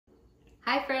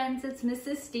Hi friends, it's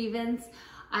Mrs. Stevens.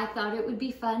 I thought it would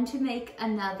be fun to make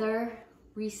another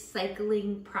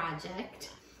recycling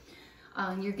project.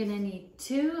 You're gonna need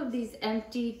 2 of these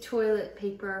empty toilet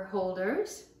paper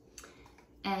holders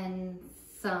and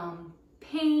some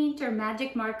paint or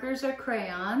magic markers or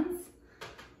crayons,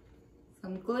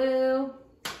 some glue,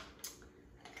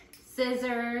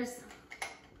 scissors,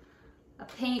 a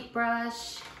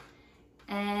paintbrush,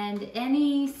 and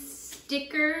any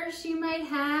stickers you might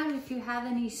have, if you have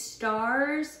any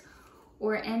stars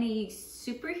or any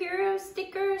superhero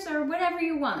stickers or whatever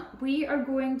you want. We are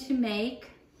going to make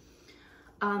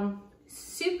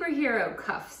superhero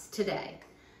cuffs today.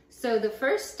 So the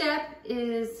first step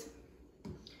is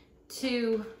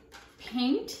to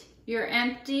paint your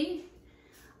empty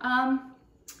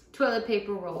toilet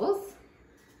paper rolls.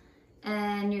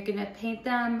 And you're gonna paint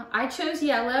them, I chose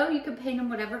yellow, you can paint them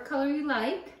whatever color you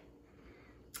like.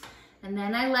 And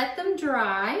then I let them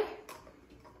dry.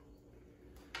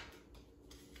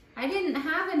 I didn't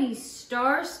have any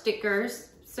star stickers,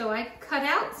 so I cut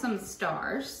out some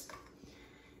stars.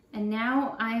 And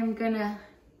now I am gonna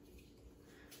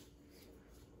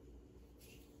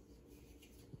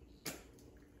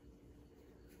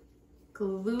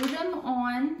glue them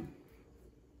on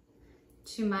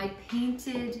to my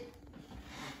painted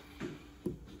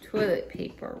toilet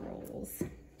paper rolls.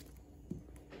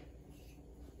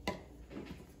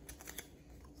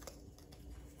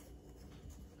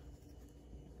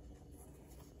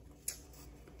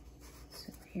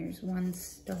 So here's one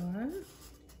star.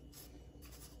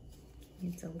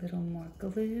 Needs a little more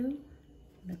glue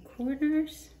in the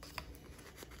corners.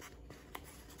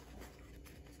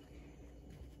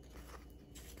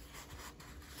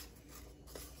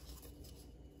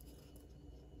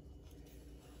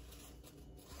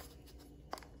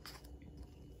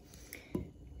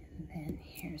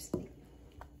 Here's the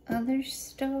other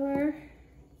star.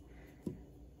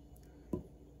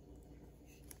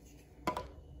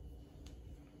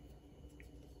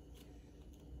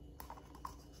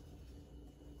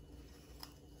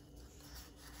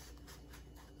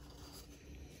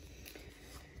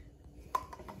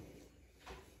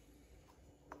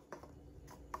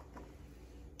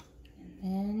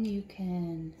 And then you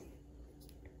can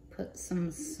put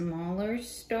some smaller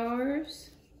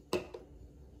stars.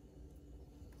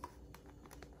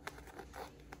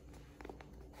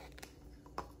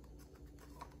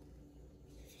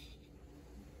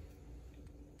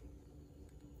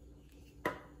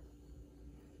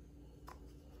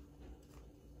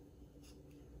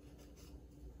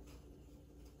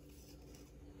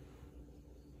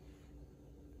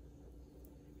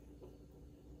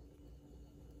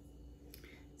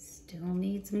 Still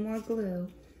needs more glue.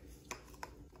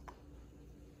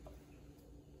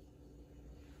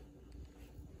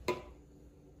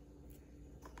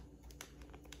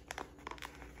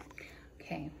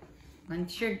 Okay,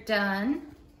 once you're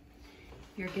done,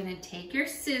 you're gonna take your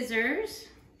scissors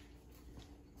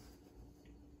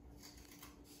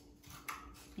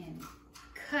and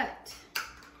cut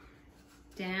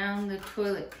down the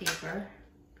toilet paper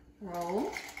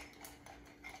roll.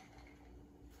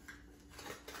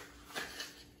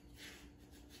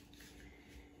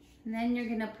 And then you're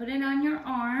gonna put it on your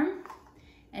arm,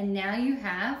 and now you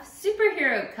have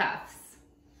superhero cuffs.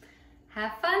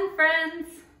 Have fun, friends.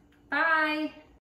 Bye.